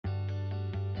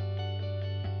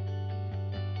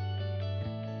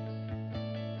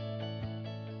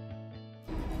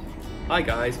Hi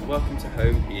guys, welcome to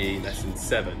Home PE Lesson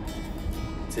 7.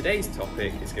 Today's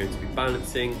topic is going to be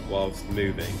balancing whilst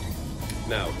moving.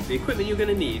 Now, the equipment you're going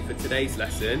to need for today's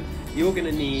lesson, you're going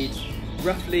to need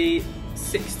roughly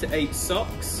 6 to 8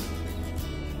 socks.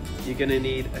 You're going to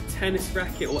need a tennis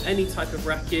racket or any type of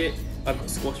racket. I've got a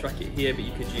squash racket here, but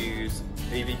you could use,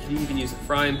 maybe you can even use a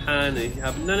frying pan, and if you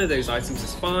have none of those items,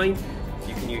 it's fine.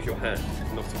 You can use your hand,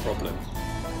 not a problem.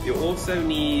 You'll also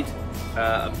need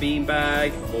a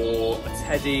beanbag or a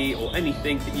teddy or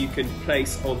anything that you can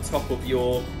place on top of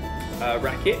your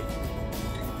racket.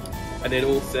 And then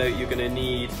also you're going to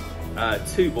need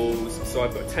 2 balls. So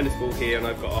I've got a tennis ball here and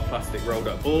I've got our plastic rolled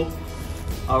up ball.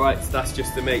 Alright, so that's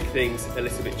just to make things a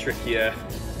little bit trickier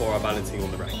for our balancing on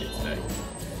the racket today.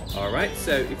 Alright,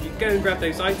 so if you go and grab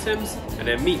those items and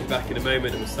then meet me back in a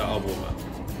moment and we'll start our warm up.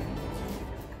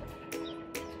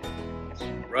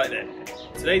 Right then.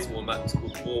 Today's warm-up is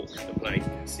called Walk the Plank.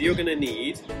 So you're going to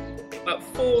need about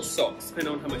 4 socks,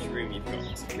 depending on how much room you've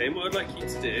got. Okay, and what I'd like you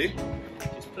to do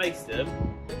is place them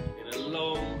in a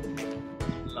long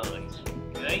line.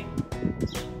 Okay?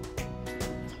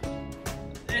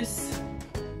 This.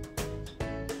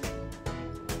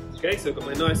 Okay, so I've got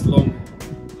my nice long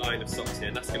line of socks here,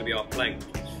 and that's going to be our plank.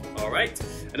 Alright,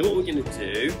 and then what we're going to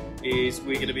do is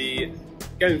we're going to be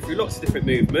going through lots of different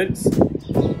movements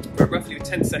for roughly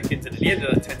 10 seconds, and at the end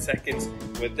of that 10 seconds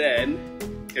we're then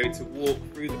going to walk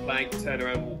through the plank, turn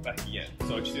around, walk back again.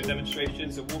 So I'll just do a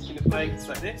demonstration. So walking the plank is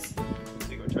like this. So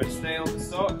you've got to try to stay on the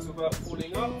socks without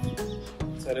falling off,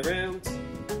 turn around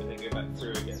and then go back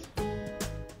through again.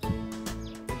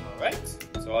 Alright,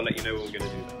 so I'll let you know when we're going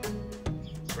to do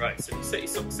that. Right, so you set your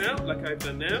socks out like I've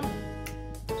done now.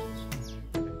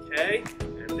 Okay,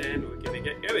 and then we're going to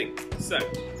get going. So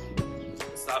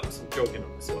start with some jogging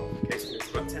on this one. Okay, so we're going to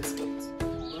do about 10 seconds.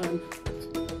 1,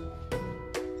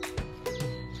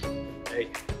 2, 8,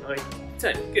 9,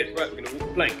 10. Good. Right, we're going to walk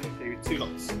the plank. Do 2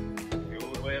 lots. Go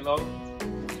all the way along.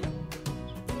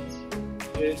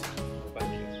 Good. Back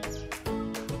in.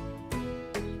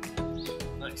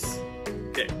 Nice.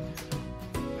 Okay.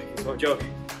 Making a smart jog.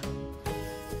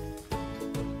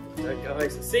 Right,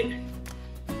 guys, that's it.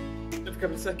 Another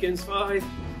couple of seconds. 5,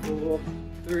 4,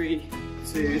 3,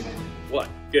 2, 1.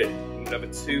 Good. I'm going to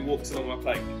have 2 walks along my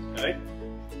plank. Okay?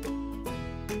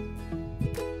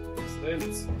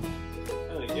 Excellent.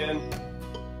 And again.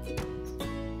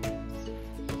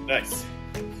 Nice.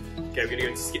 Okay, we're going to go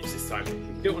into skips this time. You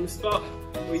can do it on the spot,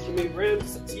 or you can move around.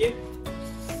 It's up to you.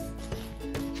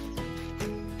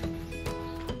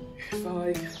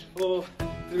 5, 4,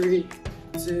 3,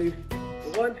 2,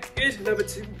 1. Good. Another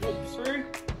 2 walks through.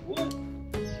 Walk.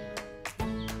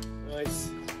 Nice.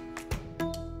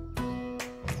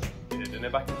 And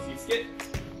then back into your skip.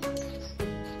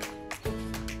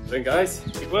 Then guys,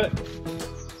 good work.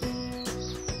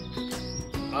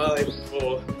 5,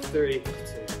 4, 3, 2,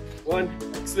 1.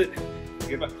 Excellent.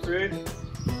 Go back through.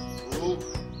 Ooh.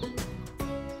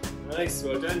 Nice,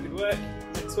 well done, good work.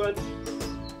 Next one.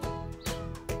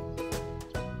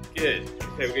 Good.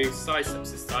 Okay, we're going to do side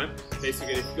steps this time. Okay, so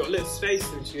if you've got a little space,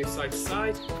 then you go side to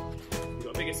side. If you've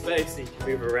got a bigger space, then you can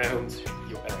move around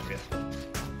your area.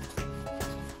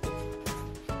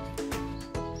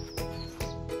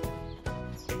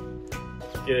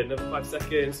 Good, another 5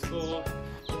 seconds. 4,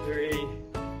 3,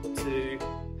 2,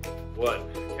 1.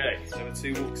 Okay, another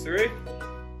 2 walks through.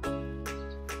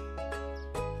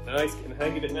 Nice, getting the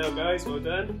hang of it now, guys. Well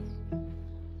done.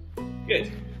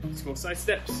 Good. Small side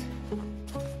steps.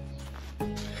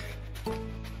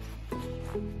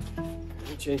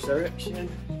 Change direction.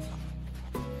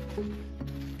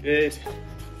 Good.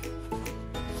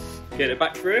 Get it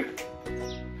back through.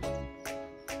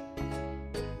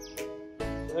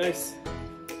 Nice.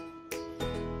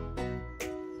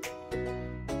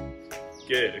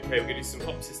 Good, okay, we're going to do some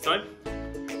hops this time.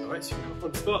 Alright, so you can hop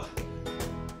on the spot.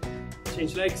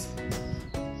 Change legs.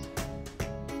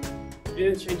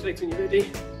 Good, change legs when you're ready.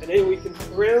 And then we can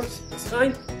hop around this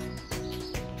time.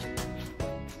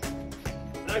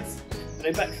 Nice. And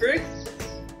then back through.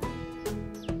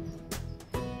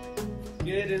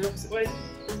 Good, and opposite way.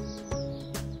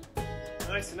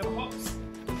 Nice, another hops.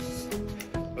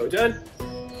 Well done.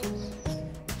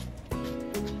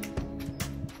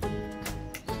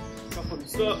 On the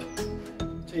spot.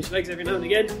 Change legs every now and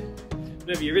again.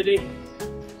 Whenever you're ready.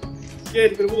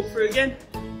 Good, we're going to walk through again.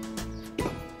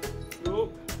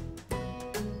 Walk.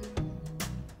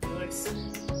 Nice.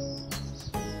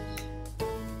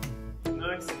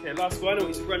 Nice. Okay, last one. I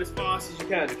want you to run as fast as you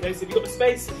can. Okay, so if you've got the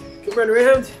space, you can run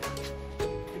around.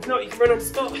 If not, you can run on the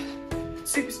spot.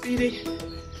 Super speedy.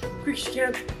 Quick as you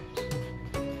can.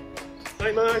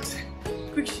 Right, Max.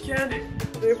 Quick as you can.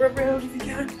 Move around if you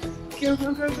can. Go,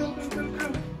 go, go, go, go, go, go.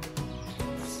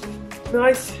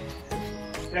 Nice.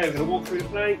 Okay, we're going to walk through the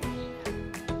plank.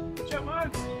 Jump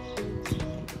out.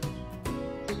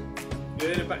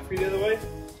 Good, and back through the other way.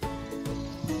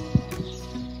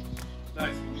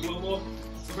 Nice, one more.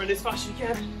 So run as fast as you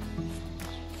can.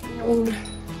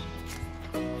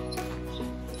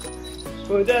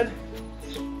 Well done.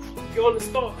 Go on the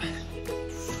spot.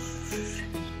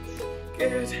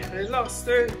 Good, and then last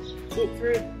through. Walk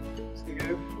through. Just going to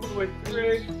go all the way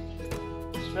through.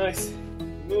 Nice.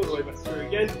 All the way back through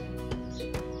again.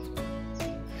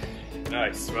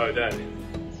 Nice, well done.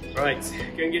 Right,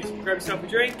 go and grab yourself a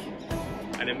drink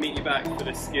and then meet you back for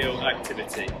the skill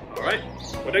activity. Alright,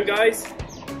 well done guys.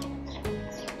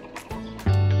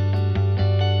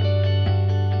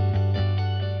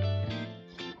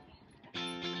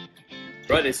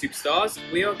 Right then superstars,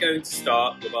 we are going to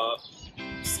start with our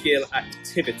skill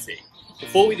activity.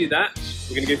 Before we do that,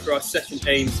 we're going to go through our session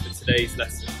aims for today's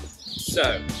lesson.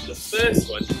 So, the first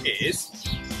one is,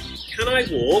 can I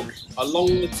walk along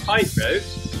the tightrope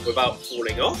without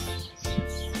falling off?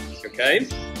 Okay.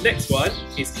 Next one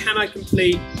is, can I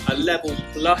complete a level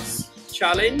plus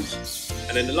challenge?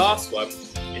 And then the last one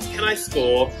is, can I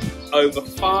score over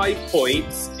 5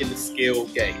 points in the skill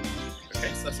game?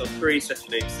 Okay, so that's our 3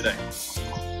 session aims today.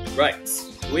 Right,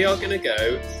 we are going to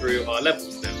go through our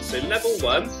levels now. So level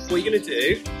 1, what you're going to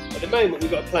do, at the moment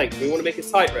we've got a plank, we want to make a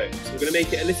tightrope, so we're going to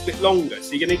make it a little bit longer.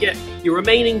 So you're going to get your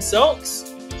remaining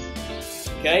socks,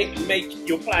 okay, and make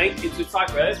your plank into a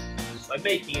tightrope by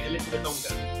making it a little bit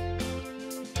longer.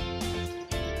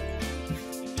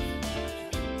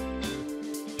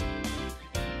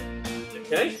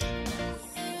 Okay,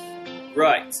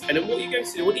 right, and then what you're going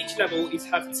to do on each level is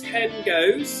have 10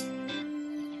 goes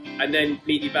and then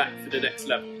meet you back for the next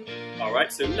level.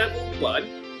 Alright, so level 1,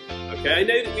 okay, I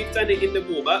know that we've done it in the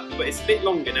warm-up, but it's a bit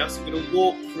longer now, so we're going to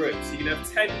walk through. So you're going to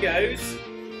have 10 goes,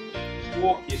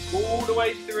 walk it all the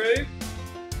way through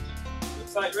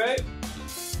the tightrope.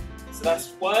 So that's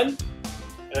 1,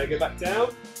 and I go back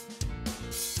down.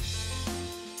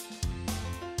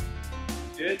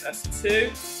 Good, that's 2.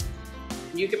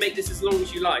 You can make this as long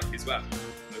as you like as well,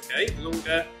 okay? The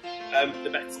longer, the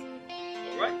better,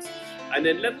 alright? And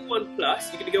then level 1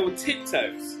 plus, you're going to go on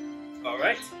tiptoes,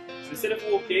 alright? So instead of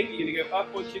walking, you're going to go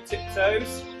up onto your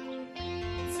tiptoes,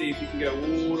 and see if you can go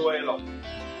all the way along,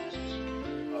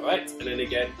 alright? And then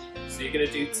again, so you're going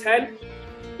to do 10.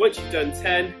 Once you've done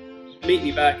 10, meet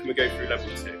me back and we'll go through level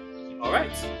 2,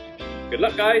 alright? Good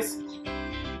luck, guys.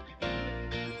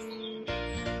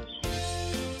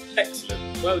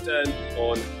 Excellent, well done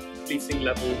on completing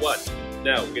level 1.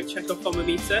 Now we're going to check our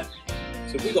thermometer.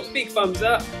 So if we've got big thumbs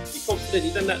up, you're confident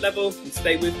you've done that level, and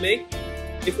stay with me.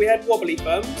 If we had wobbly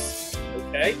thumbs,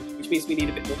 okay, which means we need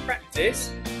a bit more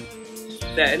practice,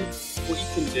 then what you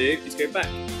can do is go back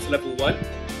to level 1,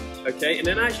 okay, and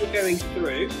then as you're going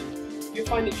through, if you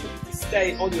find it tricky to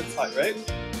stay on your tightrope,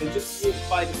 then just walk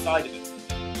by the side of it.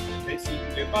 Okay, so you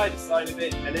can go by the side of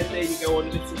it, and then maybe go on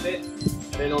a little bit,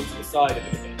 and then onto the side of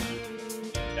it again.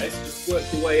 Okay, so just work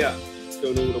your way up,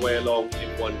 going all the way along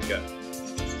in one go.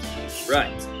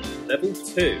 Right, level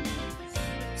 2.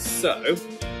 So,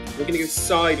 we're going to go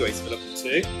sideways for level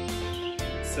 2.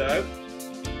 So,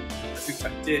 as we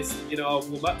practice, our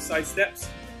warm-up side steps.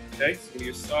 Okay, so we're going to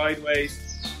go sideways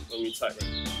along your tightrope.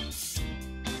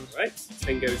 Alright,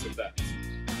 10 goes of that.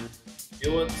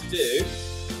 You want to do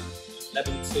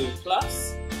level 2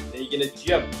 plus, then you're going to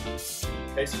jump.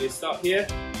 Okay, so you're going to start here,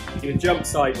 you're going to jump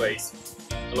sideways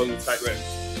along the tightrope.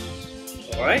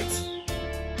 Alright,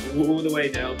 all the way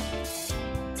down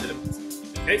to the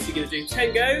bottom. Okay, so you're going to do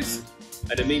 10 goes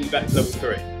and then meet you back to level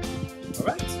 3.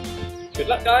 Alright, good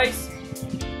luck, guys.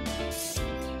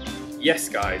 Yes,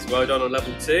 guys, well done on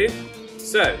level 2.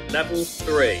 So, level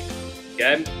 3.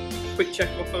 Again, quick check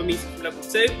of thermometer for level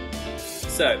 2.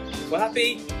 So, if we're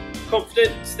happy,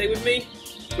 confident, stay with me.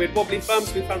 If we had wobbly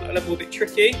thumbs, we found that level a bit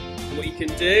tricky. And what you can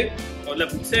do on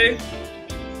level 2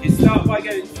 is start by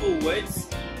going forwards,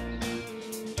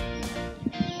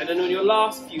 and then on your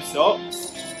last few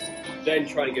socks, then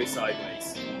try and go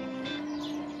sideways.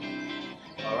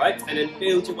 Alright, and then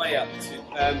build your way up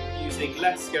to using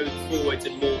less going forwards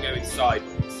and more going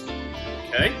sideways.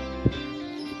 Okay?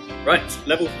 Right,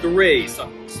 level 3,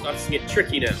 starting to get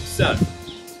tricky now. So,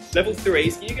 level 3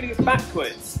 is you're going to go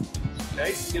backwards.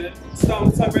 Okay, so you're going to start on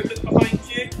the tightrope, look behind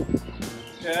you.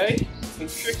 Okay, this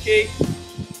one's tricky.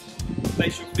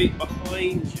 Place your feet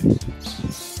behind you.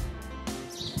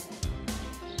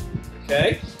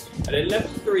 Okay, and then level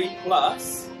 3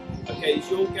 plus, okay, is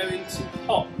you're going to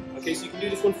hop. Okay, so you can do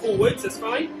this one forwards, that's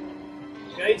fine.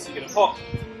 Okay, so you're going to hop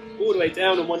all the way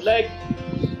down on one leg.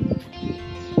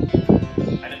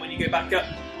 go back up,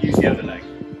 use the other leg.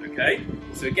 Okay?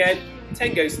 So again,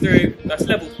 10 goes through, that's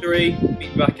level 3,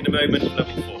 meet you back in a moment for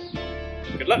level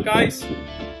 4. Good luck, guys.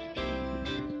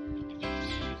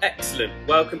 Excellent,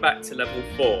 welcome back to level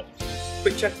 4.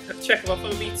 Quick check of our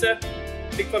thumb meter,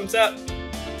 big thumbs up.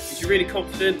 If you're really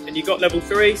confident and you got level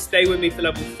 3, stay with me for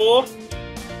level 4.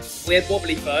 We had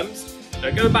wobbly thumbs. Now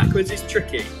going backwards is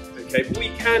tricky, okay? But what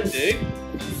you can do,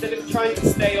 instead of trying to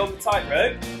stay on the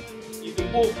tightrope, you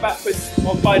can walk backwards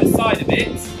on by the side of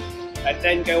it, and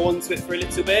then go onto it for a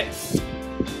little bit,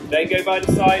 then go by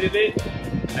the side of it,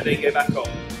 and then go back on.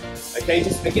 Okay,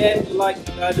 just again, like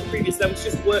the previous levels,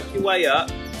 just work your way up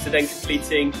to then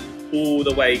completing all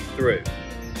the way through.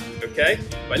 Okay,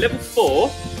 by level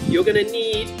 4, you're going to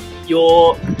need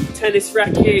your tennis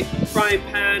racket, frying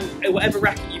pan, whatever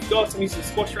racket you've got. I'm using a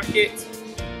squash racket.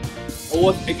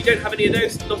 Or if you don't have any of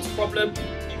those, not a problem.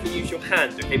 You can use your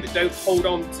hand, okay? But don't hold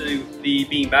on to the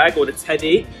beanbag or the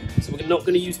teddy. So we're not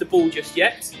going to use the ball just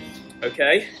yet.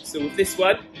 Okay, so with this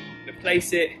one, we're going to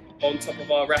place it on top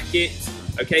of our racket.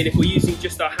 Okay, and if we're using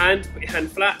just our hand, put your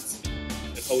hand flat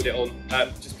and hold it on,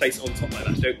 just place it on top like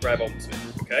that. Don't grab onto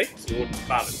it, okay? So we want to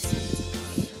balance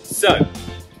it. So,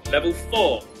 level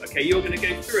 4. Okay, you're going to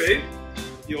go through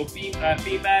your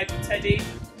beanbag teddy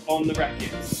on the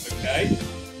rackets, okay?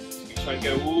 You try and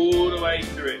go all the way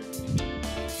through.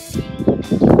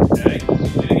 Okay,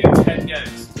 there you go, 10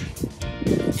 goes.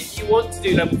 If you want to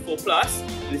do level 4 plus,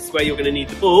 this is where you're going to need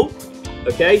the ball.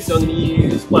 Okay, so I'm going to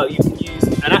use, well, you can use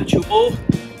an actual ball.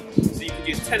 So you can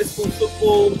use tennis ball,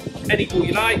 football, any ball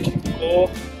you like, or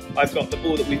I've got the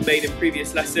ball that we've made in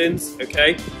previous lessons,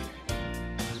 okay,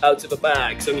 out of a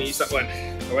bag. So I'm going to use that one.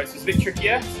 Alright, so it's a bit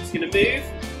trickier, so it's going to move.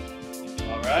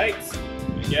 Alright,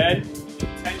 again,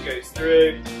 10 goes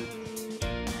through.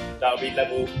 That'll be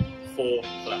level 4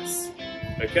 plus.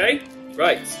 Okay,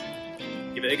 right,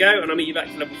 give it a go and I'll meet you back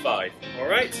to level 5.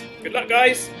 Alright, good luck,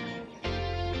 guys.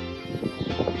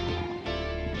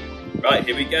 Right,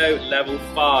 here we go, level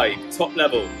 5, top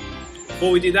level.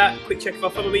 Before we do that, quick check of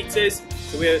our thermometers.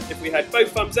 So if we had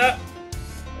both thumbs up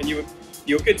and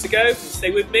you're good to go, stay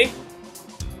with me.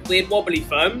 We had wobbly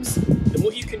thumbs, then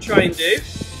what you can try and do,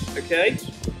 okay,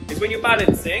 is when you're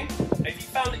balancing, if you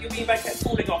found that your beanbag kept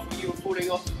falling off when you were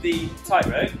falling off the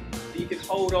tightrope, you can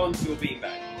hold on to your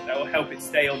beanbag. That will help it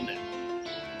stay on there.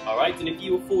 Alright, and if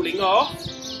you were falling off,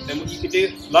 then what you can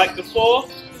do, like before,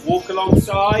 walk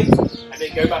alongside and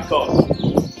then go back on.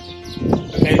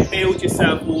 Okay, build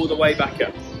yourself all the way back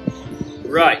up.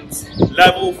 Right,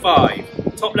 level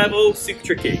 5. Top level, super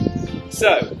tricky.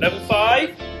 So, level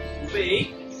 5 will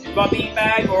be with our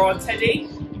beanbag or our teddy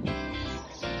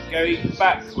going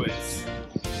backwards.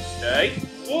 Okay,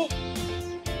 walk.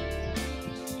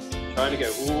 Trying to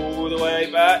go all the way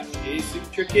back is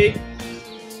super tricky.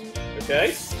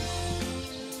 Okay.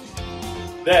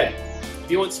 Then, if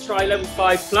you want to try level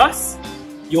 5 plus,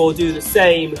 you'll do the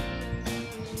same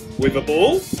with a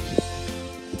ball.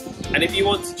 And if you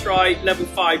want to try level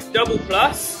 5 double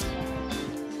plus,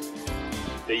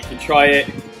 then you can try it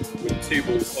with 2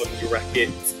 balls on your racket.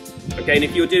 Okay, and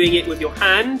if you're doing it with your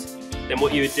hand, then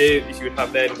what you would do is you would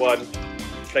have then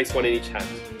place one in each hand.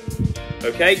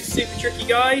 Okay, super tricky,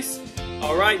 guys.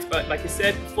 Alright, but like I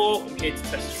said before, I'm here to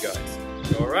test you guys.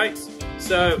 Alright,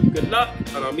 so good luck,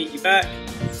 and I'll meet you back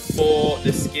for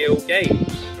the skill game.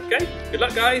 Okay, good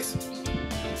luck, guys.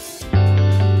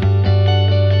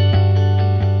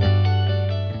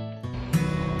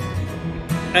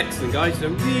 Excellent, guys,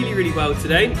 done really well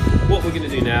today. What we're going to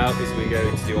do now is we're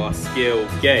going to do our skill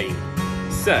game.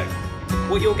 So,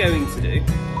 what you're going to do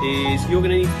is you're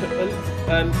going to need to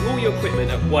put all your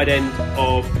equipment at one end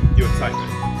of your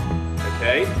tightrope.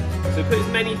 Okay, so put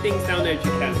as many things down there as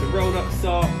you can. So rolled up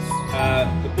socks,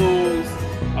 the balls,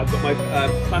 I've got my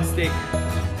plastic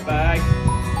bag,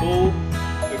 ball,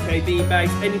 okay, bean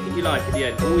bags, anything you like at the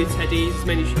end. All your teddies, as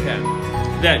many as you can.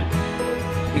 Then,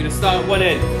 you're going to start at one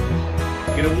end.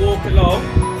 You're going to walk along.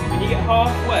 When you get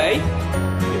halfway, you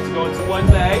have to go onto one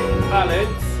leg,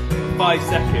 balance, 5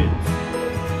 seconds.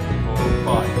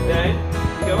 4, 5. Then,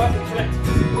 you go up and collect your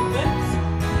equipment,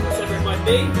 whatever it might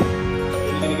be.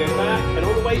 You're going to go back, and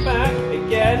on the way back,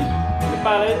 again, on the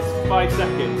balance, 5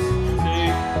 seconds. 2,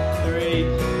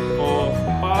 3, 4,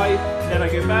 5. Then I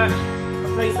go back,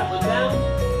 I place that one down.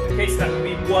 Okay, so that would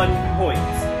be 1 point.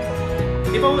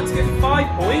 If I want to go for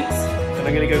 5 points, then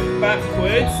I'm going to go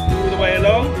backwards, all the way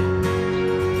along.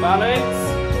 Balance.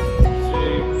 2,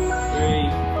 3,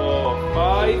 4,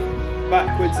 5.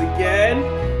 Backwards again.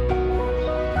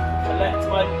 Collect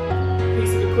my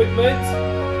piece of equipment.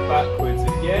 Backwards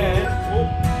again.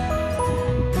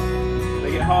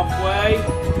 They get halfway.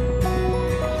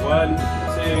 1,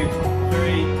 2,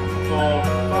 3, 4,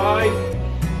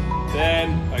 5.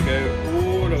 Then I go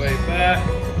all the way back.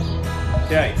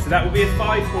 Okay, so that will be a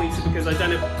 5-pointer because I've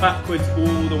done it backwards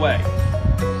all the way.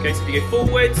 Okay, so if you go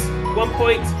forwards, 1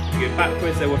 point. If you go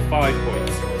backwards, there were 5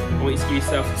 points. I want you to give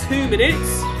yourself 2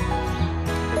 minutes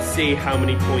and see how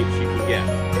many points you can get.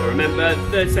 Now remember, the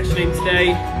third session aim today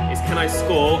is can I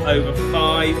score over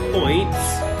 5 points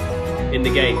in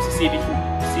the game. So see if you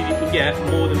can get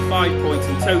more than 5 points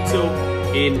in total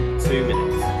in 2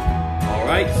 minutes. All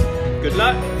right, good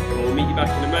luck. And we'll meet you back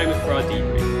in a moment for our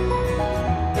debrief.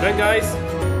 Well done, guys.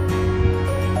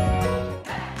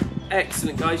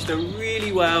 Excellent, guys. You've done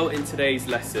really well in today's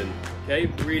lesson. Okay,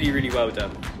 really, really well done.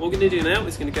 What we're going to do now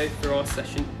is going to go through our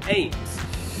session aims.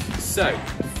 So,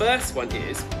 the first one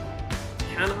is,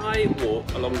 can I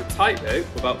walk along the tightrope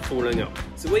without falling off?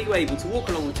 So were you able to walk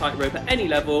along the tightrope at any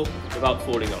level without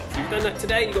falling off? If you've done that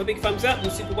today and you've got a big thumbs up,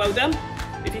 you're super well done.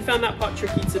 If you found that part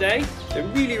tricky today,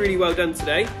 then really, really well done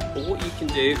today. But what you can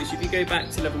do is if you go back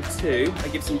to level 2, I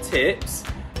give some tips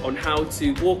on how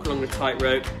to walk along the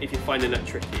tightrope if you're finding that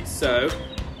tricky. So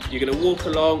you're going to walk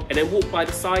along and then walk by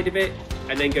the side of it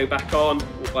and then go back on,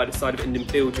 walk by the side of it and then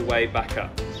build your way back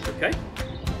up. Okay?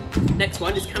 Next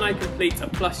one is, can I complete a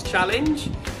plus challenge?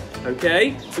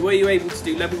 Okay, so were you able to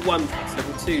do level 1 plus,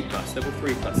 level 2 plus, level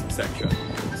 3 plus, etc.?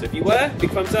 So if you were,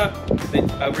 big thumbs up, then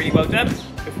really well done.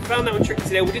 If you found that one tricky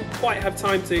today, we didn't quite have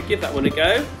time to give that one a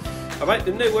go. Alright,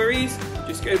 then no worries,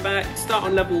 just go back, start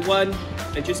on level 1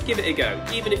 and just give it a go.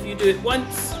 Even if you do it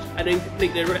once and then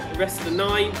complete the rest of the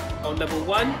 9 on level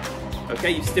 1, okay,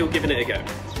 you've still given it a go.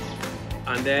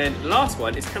 And then the last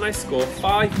one is, can I score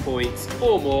 5 points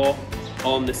or more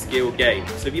on the skill game?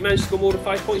 So if you manage to score more than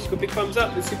 5 points, you've got big thumbs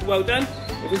up, that's super well done.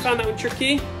 If we found that one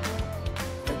tricky,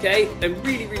 okay, then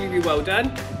really, really, really well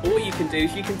done. But what you can do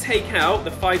is you can take out the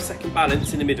 5-second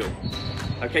balance in the middle.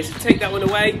 Okay, so take that one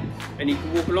away and you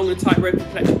can walk along the tightrope and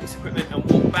collect your piece of equipment and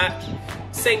walk back.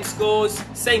 Same scores,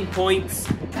 same points,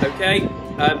 okay?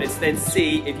 Let's then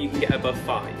see if you can get above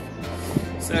 5.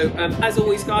 So as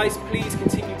always, guys, please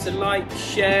continue to like,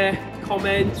 share,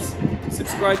 comment,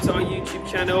 subscribe to our YouTube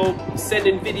channel, send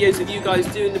in videos of you guys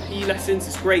doing the PE lessons,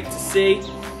 it's great to see.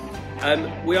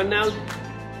 We are now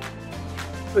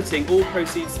putting all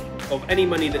proceeds of any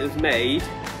money that is made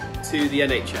to the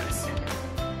NHS.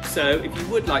 So if you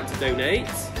would like to donate,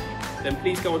 then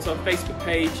please go onto our Facebook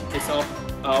page, it's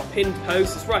our pinned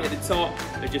post, it's right at the top,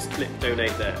 and just click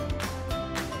donate there.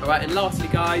 Alright, and lastly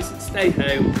guys, stay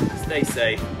home, stay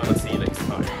safe, and I'll see you next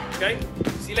time. Okay?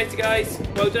 See you later guys,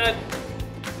 well done.